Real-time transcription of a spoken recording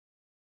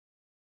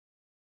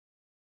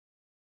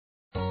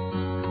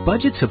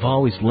Budgets have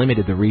always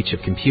limited the reach of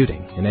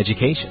computing in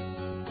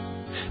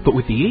education. But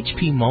with the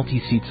HP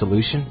Multiseat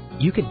Solution,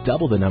 you can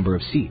double the number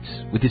of seats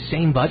with the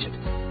same budget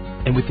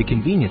and with the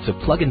convenience of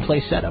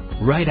plug-and-play setup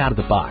right out of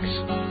the box.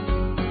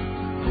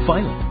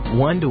 Finally,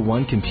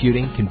 one-to-one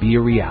computing can be a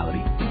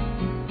reality.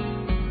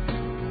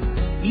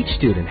 Each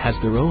student has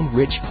their own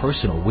rich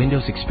personal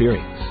Windows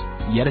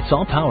experience, yet it's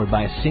all powered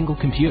by a single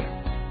computer.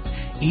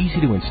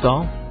 Easy to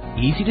install,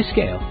 easy to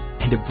scale,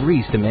 and a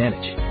breeze to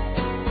manage.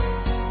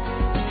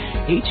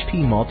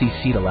 HP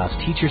Multiseat allows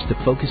teachers to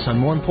focus on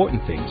more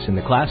important things in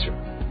the classroom,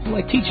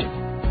 like teaching.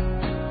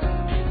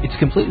 It's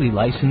completely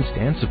licensed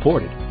and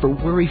supported for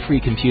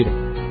worry-free computing.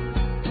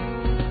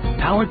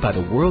 Powered by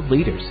the world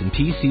leaders in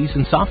PCs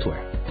and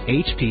software,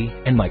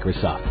 HP and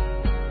Microsoft.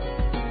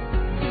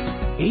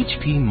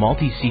 HP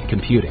Multiseat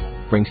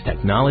Computing brings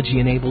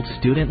technology-enabled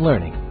student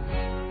learning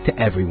to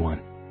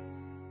everyone.